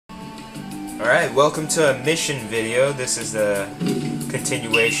Alright, welcome to a mission video. This is the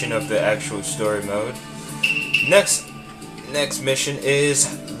continuation of the actual story mode. Next mission is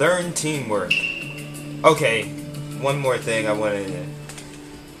learn teamwork. Okay, one more thing I wanted to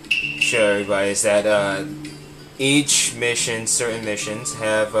show everybody is that each mission, certain missions,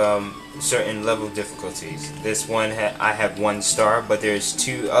 have certain level difficulties. This one, I have 1 star, but there's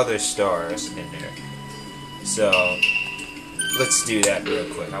 2 other stars in there. So, let's do that real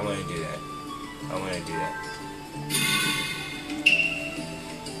quick. I want to do that.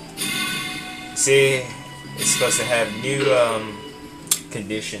 See, it's supposed to have new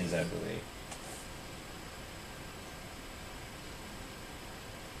conditions, I believe.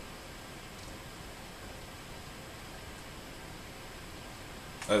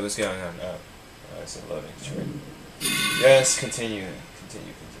 Oh, what's going on? Oh, it's a loading screen. Yes, continue.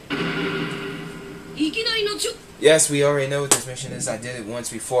 Yes, we already know what this mission is. I did it once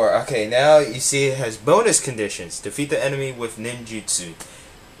before. Okay, now you see it has bonus conditions. Defeat the enemy with ninjutsu.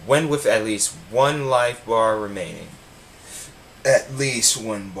 Win with at least 1 life bar remaining. At least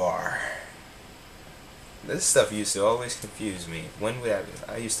 1 bar. This stuff used to always confuse me. When would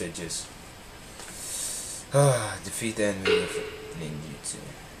I used to just defeat the enemy with ninjutsu.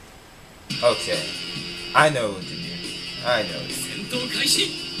 Okay, I know what to do.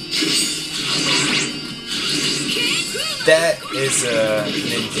 That is a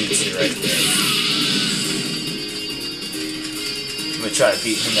ninjutsu right there. I'm gonna try to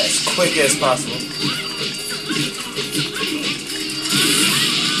beat him as quick as possible.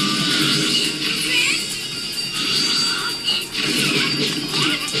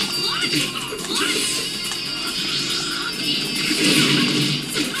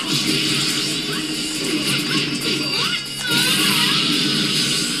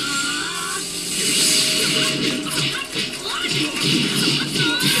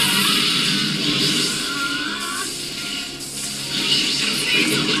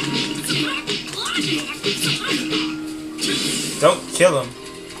 Don't kill him.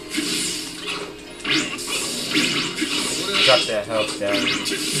 Drop that health down.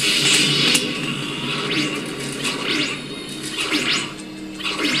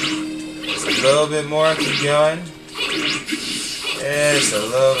 Just a little bit more. Keep going. Just a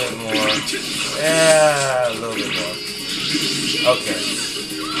little bit more. Yeah, a little bit more. Okay.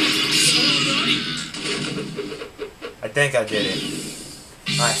 I think I did it.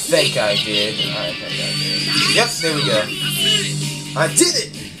 I think I did. Yep, there we go. I did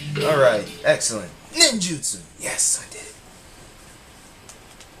it! Alright, excellent. Ninjutsu! Yes, I did it.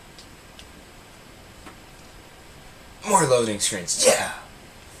 More loading screens. Yeah!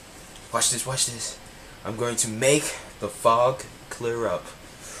 Watch this. I'm going to make the fog clear up.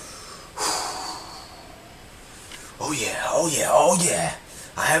 Oh yeah.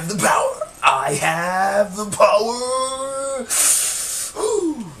 I have the power!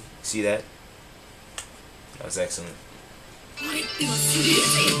 See that? That was excellent.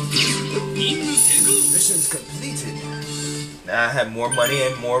 Mission's completed. Now I have more money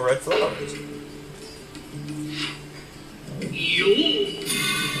and more red flowers.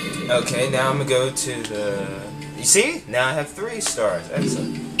 Okay, now I'm gonna go to the... You see? Now I have 3 stars.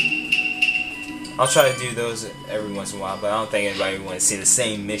 Excellent. I'll try to do those every once in a while, but I don't think anybody wants to see the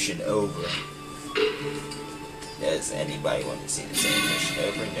same mission over. Does anybody want to see the same mission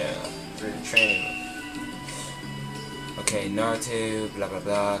over? No. Through the training. Okay, Naruto, blah blah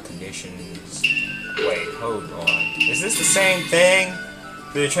blah, conditions. Wait, hold on. Is this the same thing?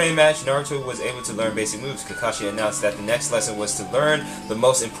 Through the training match, Naruto was able to learn basic moves. Kakashi announced that the next lesson was to learn the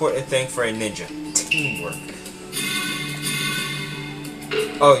most important thing for a ninja. Teamwork.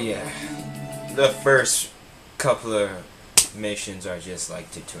 Oh yeah. The first couple of missions are just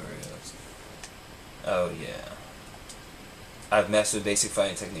like tutorials. Oh yeah. I've mastered basic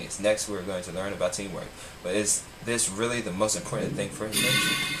fighting techniques. Next, we're going to learn about teamwork. But is this really the most important thing for a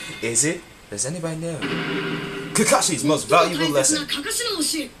ninja? Is it? Does anybody know? Kakashi's most valuable lesson.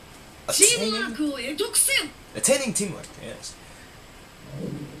 Attaining teamwork, yes.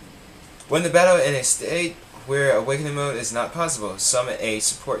 When the battle in a state where awakening mode is not possible, summon a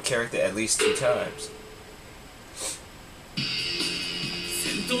support character at least 2 times.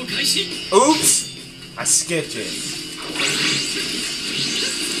 Oops! I skipped it.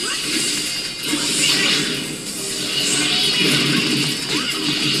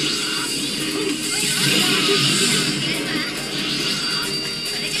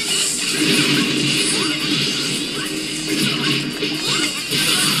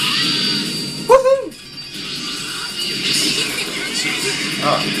 Woohoo!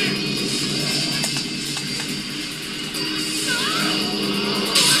 Oh.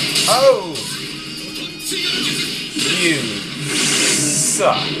 Oh! You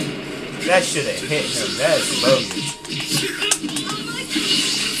suck. That should have hit him. That is bogus.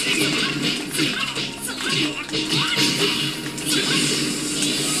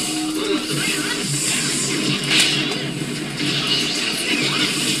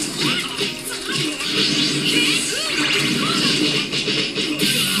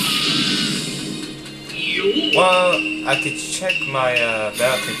 Well, I could check my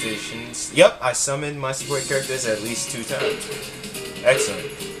battle conditions. Yep, I summoned my support characters at least 2 times. Excellent.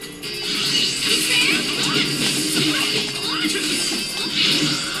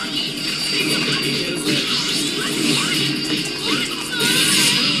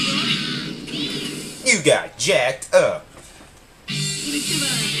 You got jacked up.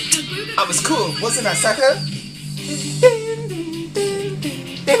 I was cool, wasn't I, sucker?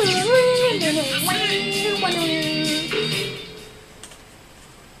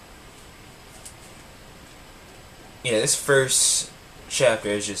 Yeah, this first chapter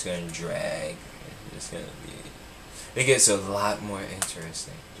is just gonna drag. It's gonna be. It gets a lot more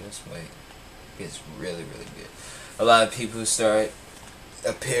interesting. Just wait. It gets really, really good. A lot of people start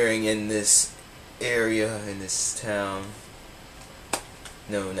appearing in this area, in this town,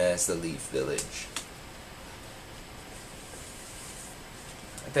 known as the Leaf Village.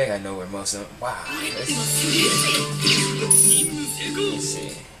 I think I know where most of them. Wow. Let's see.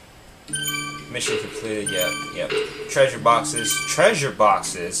 Mission completed. Yep. Treasure boxes. Treasure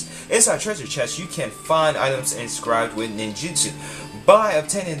boxes. Inside treasure chests, you can find items inscribed with ninjutsu. By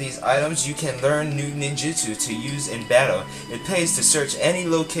obtaining these items, you can learn new ninjutsu to use in battle. It pays to search any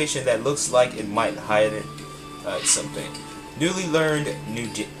location that looks like it might hide something. Newly learned new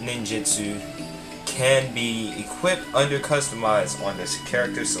ninjutsu can be equipped under customized on this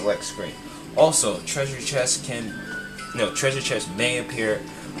character select screen. Also, treasure chests may appear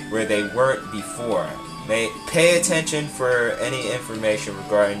where they weren't before. Pay attention for any information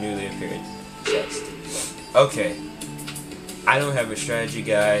regarding newly appeared chests. Okay, I don't have a strategy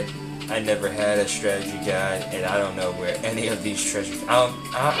guide. I never had a strategy guide, and I don't know where any of these treasures.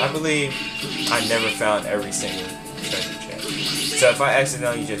 I believe I never found every single treasure chest. So if I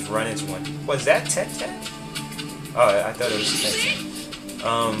accidentally just run into one, was that Tet? Oh, I thought it was Tet.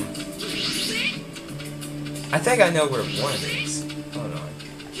 I think I know where one is. Hold on.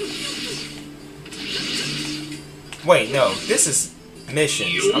 Wait, no, this is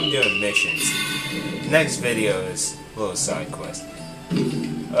missions. I'm doing missions. Next video is a little side quest.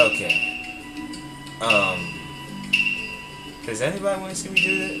 Okay. Does anybody want to see me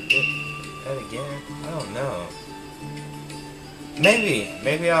do that again? I don't know.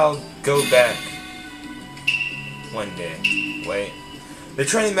 Maybe I'll go back one day. Wait. The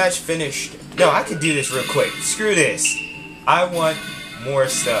training match finished. No, I could do this real quick. Screw this. I want more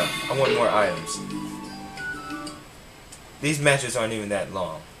stuff. I want more items. These matches aren't even that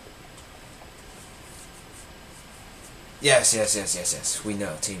long. Yes. We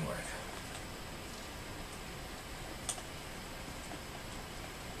know. Teamwork.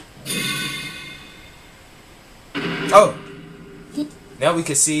 Oh! Now we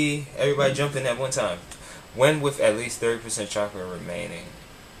can see everybody jumping at one time. When with at least 30% chakra remaining.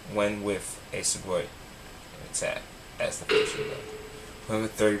 When with a support attack. That's the first one. When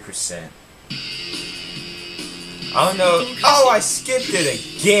with 30%. I don't know. Oh, I skipped it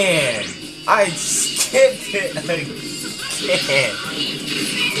again. I skipped it again.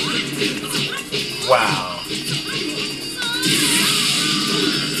 Wow.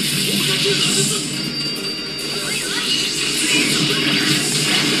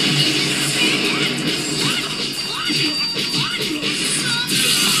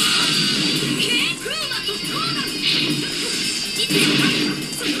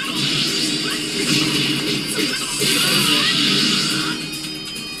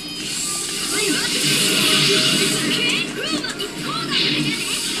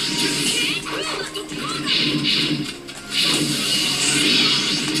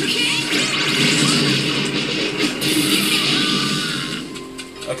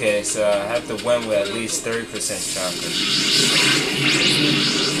 Okay, so I have to win with at least 30% chakra.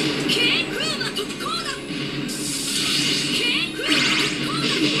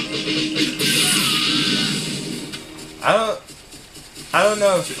 I don't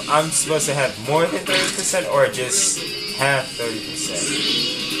know if I'm supposed to have more than 30% or just half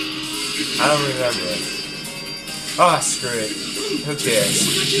 30%. I don't remember. Oh, screw it. Who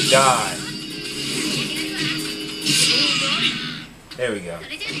cares? Die. There we go.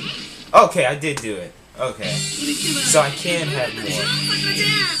 Okay, I did do it. Okay. So I can have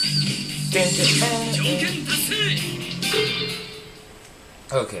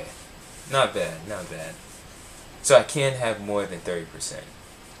more. Okay. Not bad, not bad. So I can't have more than 30%.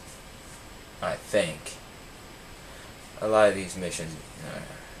 I think. A lot of these missions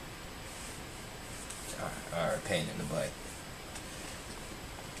are a pain in the butt.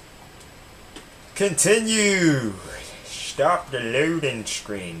 Continue! Stop the loading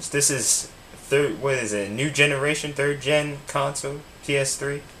screens. This is what is it? New generation, 3rd gen console?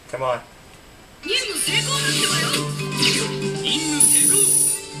 PS3? Come on.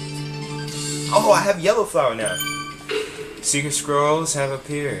 Oh, I have yellow flower now. Secret scrolls have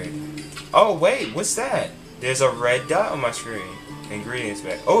appeared. Oh, wait, what's that? There's a red dot on my screen. Ingredients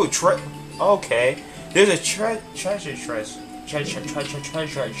bag. Oh, okay. There's a treasure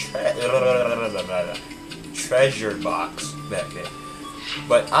box back there.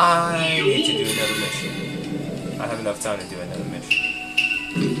 But I need to do another mission. I have enough time to do another mission.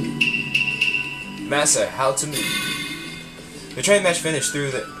 Master, how to move. The train match finished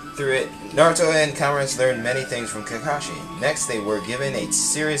through it. Naruto and Comrades learned many things from Kakashi. Next, they were given a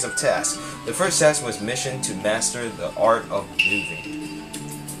series of tasks. The first task was mission to master the art of moving.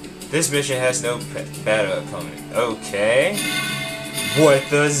 This mission has no battle opponent. Okay. What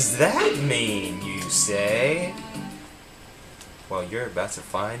does that mean, you say? Well, you're about to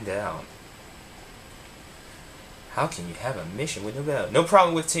find out. How can you have a mission with no battle? No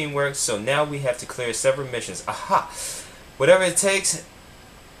problem with teamwork, so now we have to clear several missions. Aha! Whatever it takes,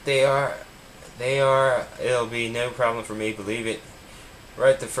 it'll be no problem for me, believe it.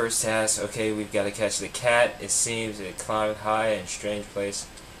 Right, the first task. Okay, we've got to catch the cat. It seems it climbed high in a strange place.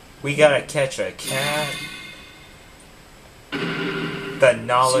 We gotta catch a cat. The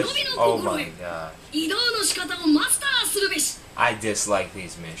knowledge. Oh my god. I dislike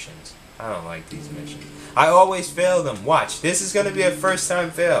these missions. I don't like these missions. I always fail them. Watch. This is gonna be a first time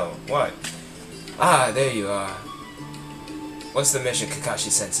fail. What? Ah, there you are. What's the mission,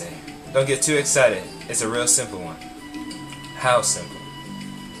 Kakashi Sensei? Don't get too excited. It's a real simple one. How simple?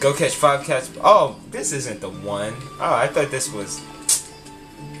 Go catch 5 cats. Oh, this isn't the one. Oh, I thought this was...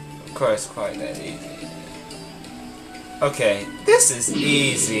 Of course, quite that easy. Okay, this is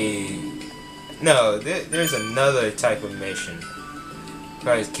easy. No, there's another type of mission.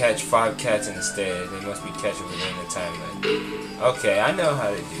 Probably catch 5 cats instead. They must be catchable within the time limit. Okay, I know how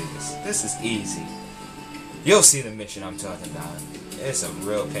to do this. This is easy. You'll see the mission I'm talking about. It's a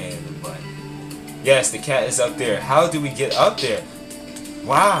real pain in the butt. Yes, the cat is up there. How do we get up there?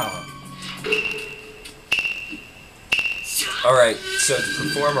 Wow. Alright, so to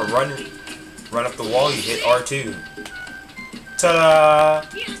perform a run up the wall, you hit R2. Ta-da!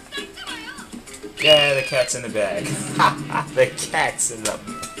 Yeah, the cat's in the bag. The cat's in the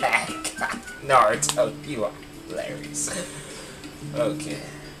bag. Naruto, you are hilarious. Okay.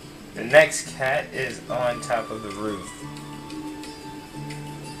 The next cat is on top of the roof.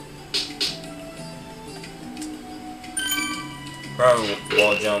 Probably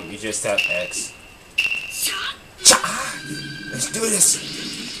wall jump, you just tap X. Let's do this!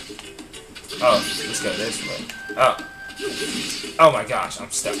 Oh, let's go this way. Oh. Oh my gosh,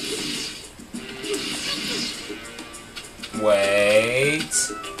 I'm stuck.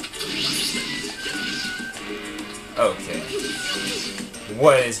 Wait. Okay.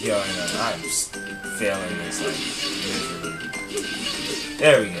 What is going on? I'm failing this like miserably.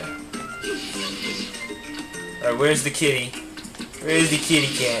 There we go. Alright, where's the kitty? Where's the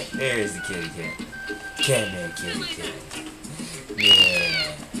kitty cat? There's the kitty cat. Come here, kitty cat.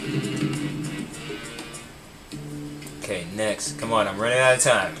 Yeah. Okay, next. Come on, I'm running out of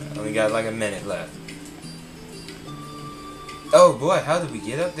time. Only got like a minute left. Oh boy, how did we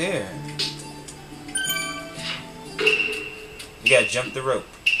get up there? You gotta jump the rope.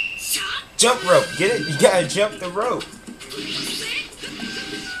 Jump rope! Get it? You gotta jump the rope.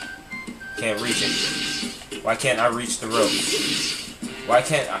 Can't reach it. Why can't I reach the rope? Why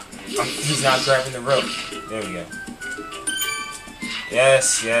can't I? He's not grabbing the rope. There we go.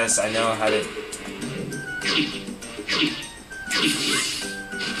 Yes, yes, I know how to...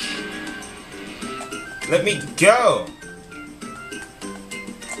 Let me go!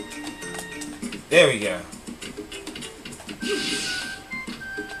 There we go.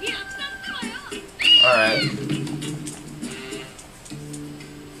 Alright.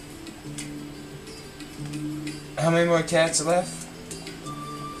 How many more cats left?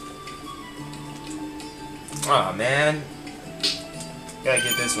 Aw, man. Gotta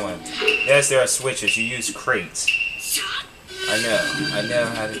get this one. Yes, there are switches. You use crates. I know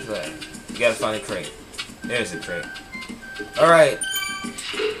how to play. You gotta find a crate. There's a crate. Alright.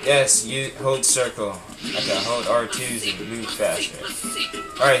 Yes, you hold circle. I can hold R2s and move faster.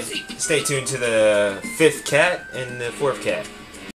 Alright, stay tuned to the 5th cat and the 4th cat.